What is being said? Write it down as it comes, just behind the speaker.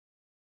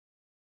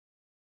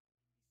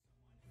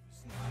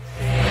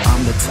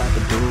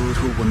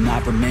who will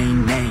not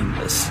remain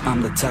nameless.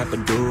 I'm the type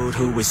of dude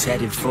who is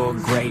headed for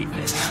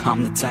greatness.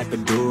 I'm the type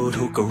of dude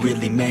who could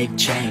really make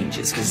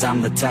changes, cause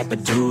I'm the type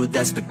of dude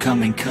that's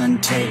becoming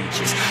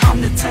contagious.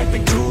 I'm the type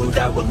of dude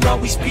that will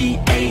always be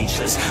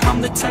ageless.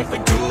 I'm the type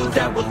of dude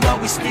that will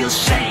always feel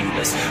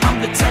shameless. I'm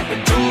the type of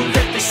dude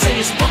that they say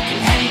is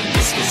fucking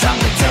heinous, cause I'm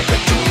the type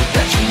of dude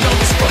that you know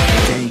is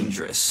fucking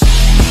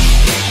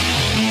dangerous.